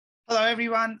Hello,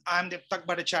 everyone. I'm Deepak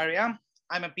Bhattacharya.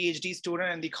 I'm a PhD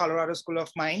student in the Colorado School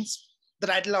of Mines. The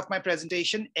title of my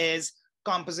presentation is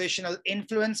Compositional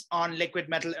Influence on Liquid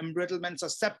Metal Embrittlement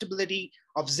Susceptibility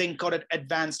of Zinc-coated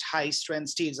Advanced High-Strength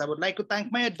Steels. I would like to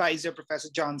thank my advisor, Professor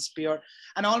John Spear,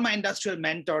 and all my industrial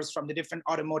mentors from the different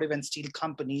automotive and steel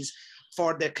companies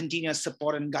for their continuous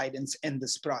support and guidance in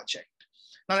this project.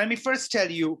 Now, let me first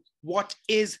tell you what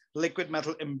is liquid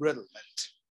metal embrittlement.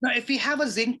 Now, if we have a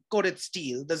zinc-coated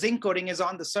steel, the zinc coating is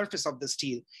on the surface of the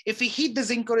steel. If we heat the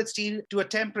zinc-coated steel to a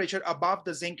temperature above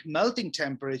the zinc melting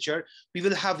temperature, we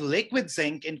will have liquid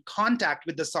zinc in contact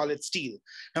with the solid steel.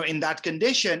 Now, in that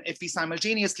condition, if we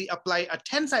simultaneously apply a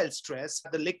tensile stress,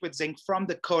 the liquid zinc from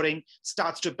the coating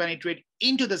starts to penetrate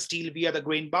into the steel via the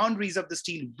grain boundaries of the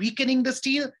steel, weakening the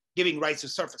steel, giving rise to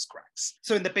surface cracks.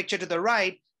 So in the picture to the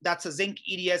right, that's a zinc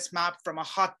EDS map from a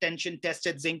hot tension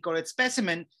tested zinc-coated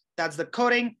specimen. That's the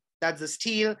coating, that's the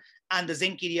steel, and the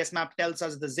zinc EDS map tells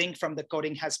us the zinc from the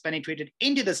coating has penetrated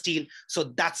into the steel, so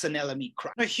that's an LME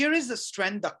crack. Now here is the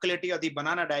strength ductility of the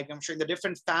banana diagram showing the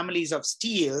different families of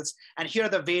steels, and here are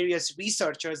the various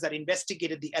researchers that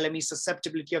investigated the LME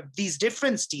susceptibility of these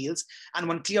different steels, and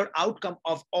one clear outcome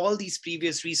of all these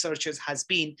previous researchers has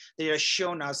been they have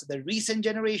shown us the recent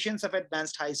generations of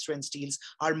advanced high-strength steels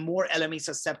are more LME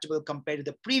susceptible compared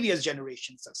to the previous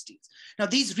generations of steels. Now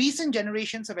these recent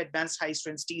generations of advanced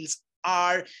high-strength steels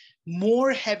are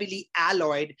more heavily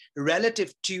alloyed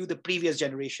relative to the previous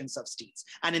generations of steels.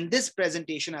 And in this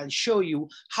presentation, I'll show you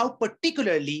how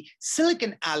particularly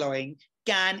silicon alloying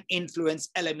can influence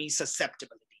LME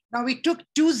susceptibility. Now, we took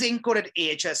two zinc-coated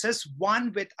AHSS,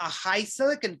 one with a high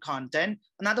silicon content,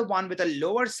 another one with a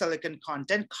lower silicon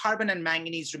content, carbon and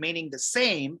manganese remaining the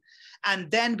same.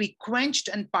 And then we quenched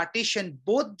and partitioned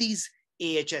both these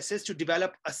AHSS to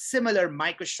develop a similar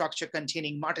microstructure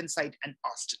containing martensite and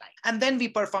austenite. And then we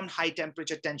performed high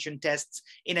temperature tension tests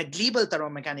in a Glebel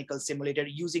thermomechanical simulator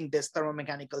using this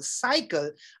thermomechanical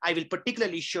cycle. I will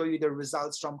particularly show you the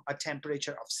results from a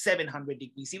temperature of 700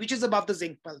 degrees C, which is above the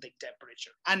zinc melting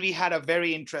temperature. And we had a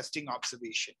very interesting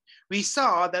observation. We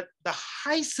saw that the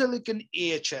high silicon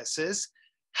AHSS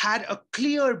had a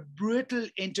clear brittle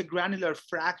intergranular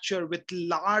fracture with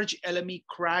large LME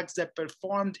cracks that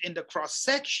performed in the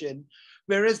cross-section,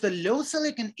 whereas the low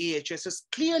silicon AHSS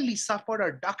clearly suffered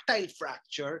a ductile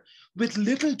fracture with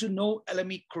little to no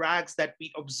LME cracks that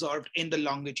we observed in the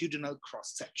longitudinal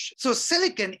cross-section. So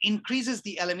silicon increases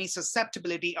the LME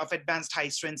susceptibility of advanced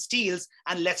high-strength steels,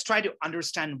 and let's try to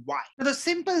understand why. Now, the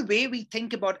simple way we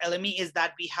think about LME is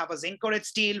that we have a zinc-coated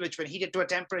steel, which when heated to a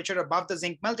temperature above the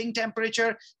zinc melting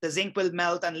temperature, the zinc will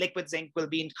melt and liquid zinc will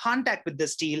be in contact with the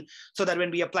steel so that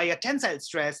when we apply a tensile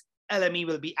stress, LME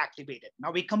will be activated.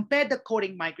 Now we compared the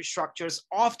coating microstructures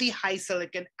of the high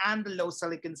silicon and the low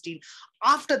silicon steel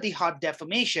after the hot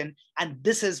deformation, and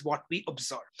this is what we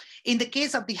observed. In the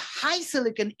case of the high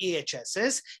silicon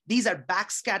AHSS, these are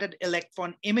backscattered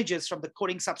electron images from the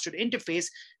coating substrate interface.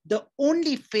 The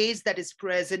only phase that is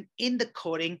present in the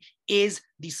coating is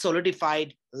the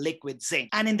solidified liquid zinc.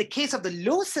 And in the case of the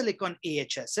low silicon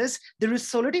AHSS, there is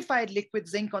solidified liquid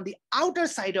zinc on the outer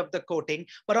side of the coating,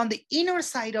 but on the inner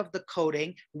side of the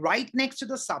coating, right next to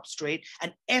the substrate,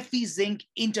 an Fe zinc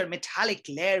intermetallic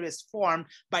layer is formed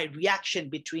by reaction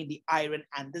between the iron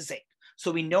and the zinc.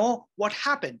 So we know what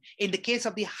happened. In the case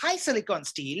of the high silicon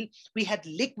steel, we had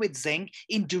liquid zinc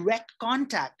in direct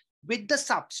contact with the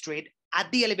substrate at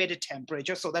the elevated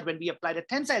temperature so that when we applied a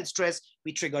tensile stress,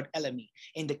 we triggered LME.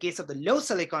 In the case of the low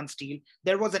silicon steel,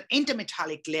 there was an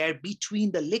intermetallic layer between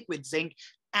the liquid zinc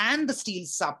and the steel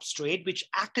substrate, which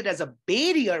acted as a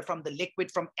barrier from the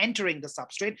liquid from entering the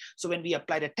substrate. So when we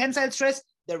applied a tensile stress,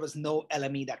 there was no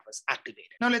LME that was activated.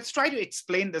 Now let's try to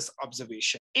explain this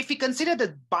observation. If we consider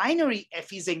the binary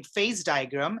Fe zinc phase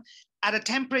diagram, at a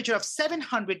temperature of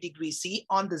 700 degrees C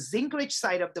on the zinc-rich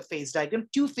side of the phase diagram,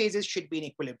 two phases should be in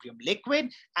equilibrium,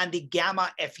 liquid and the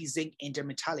gamma Fe zinc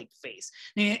intermetallic phase.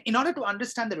 Now, in order to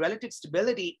understand the relative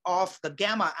stability of the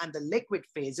gamma and the liquid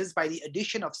phases by the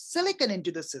addition of silicon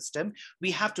into the system,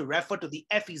 we have to refer to the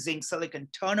Fe zinc silicon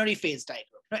ternary phase diagram.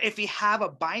 Now, if we have a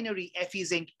binary Fe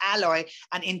zinc alloy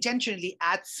and intentionally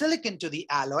add silicon to the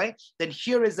alloy, then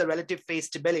here is the relative phase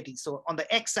stability. So on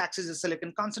the x-axis is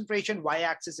silicon concentration,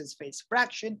 y-axis is phase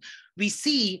fraction. We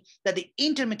see that the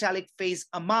intermetallic phase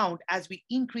amount as we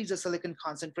increase the silicon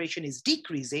concentration is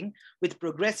decreasing with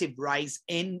progressive rise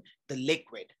in the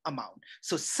liquid amount.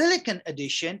 So silicon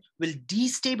addition will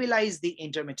destabilize the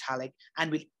intermetallic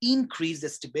and will increase the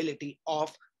stability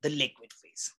of the liquid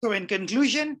phase. So in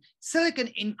conclusion, silicon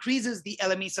increases the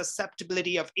LME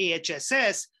susceptibility of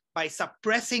AHSS by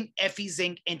suppressing Fe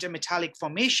zinc intermetallic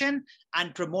formation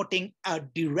and promoting a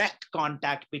direct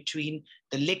contact between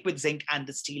the liquid zinc and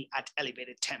the steel at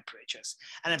elevated temperatures.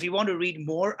 And if you want to read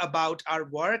more about our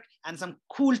work and some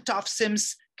cool tough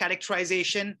sims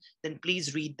characterization, then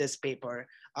please read this paper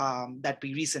that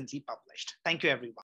we recently published. Thank you, everyone.